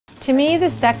To me, the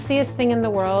sexiest thing in the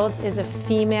world is a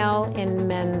female in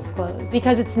men's clothes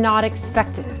because it's not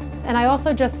expected. And I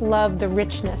also just love the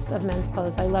richness of men's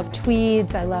clothes. I love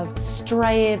tweeds, I love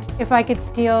stripes. If I could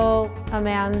steal a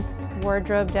man's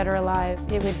wardrobe, dead or alive,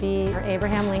 it would be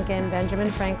Abraham Lincoln, Benjamin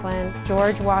Franklin,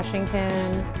 George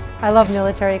Washington. I love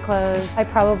military clothes. I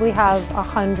probably have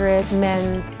 100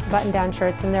 men's button-down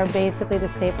shirts, and they're basically the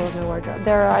staple of my wardrobe.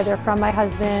 They're either from my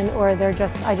husband or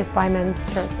I just buy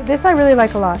men's shirts. This I really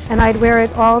like a lot, and I'd wear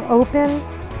it all open.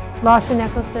 Lots of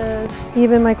necklaces,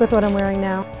 even like with what I'm wearing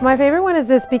now. My favorite one is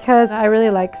this because I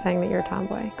really like saying that you're a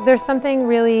tomboy. There's something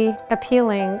really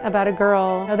appealing about a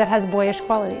girl that has boyish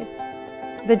qualities.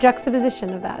 The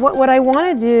juxtaposition of that. What I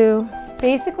want to do,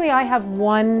 basically I have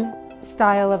one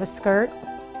style of a skirt,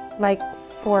 like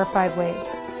 4 or 5 ways.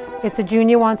 It's a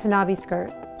Junya Watanabe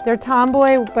skirt. They're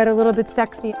tomboy, but a little bit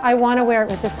sexy. I want to wear it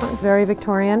with this one. Very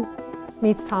Victorian,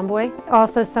 meets tomboy.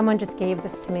 Also, someone just gave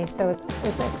this to me, so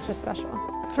it's extra special.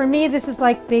 For me, this is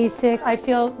like basic. I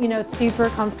feel, super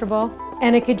comfortable.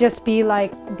 And it could just be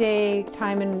like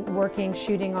daytime and working,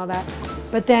 shooting, all that.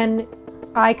 But then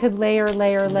I could layer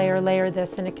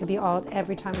this, and it could be all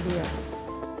every time of the year.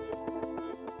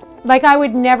 Like I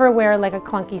would never wear like a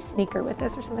clunky sneaker with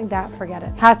this or something like that, forget it.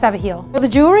 Has to have a heel. Well, the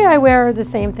jewelry I wear the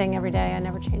same thing every day, I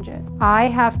never change it. I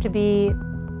have to be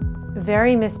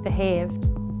very misbehaved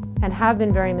and have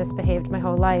been very misbehaved my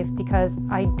whole life because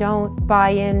I don't buy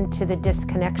into the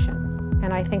disconnection.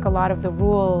 And I think a lot of the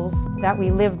rules that we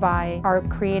live by are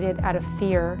created out of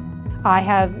fear. I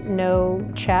have no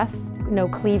chest, no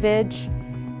cleavage.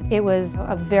 It was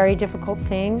a very difficult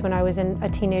thing when I was a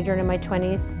teenager and in my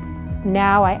 20s.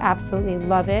 Now I absolutely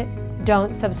love it.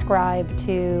 Don't subscribe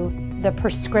to the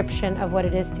prescription of what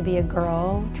it is to be a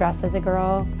girl, dress as a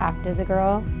girl, act as a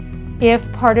girl.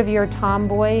 If part of your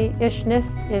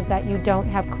tomboyishness is that you don't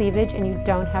have cleavage and you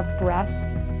don't have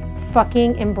breasts,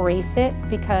 fucking embrace it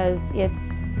because it's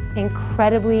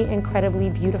incredibly, incredibly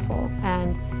beautiful,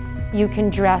 and you can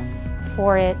dress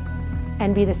for it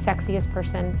and be the sexiest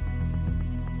person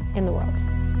in the world.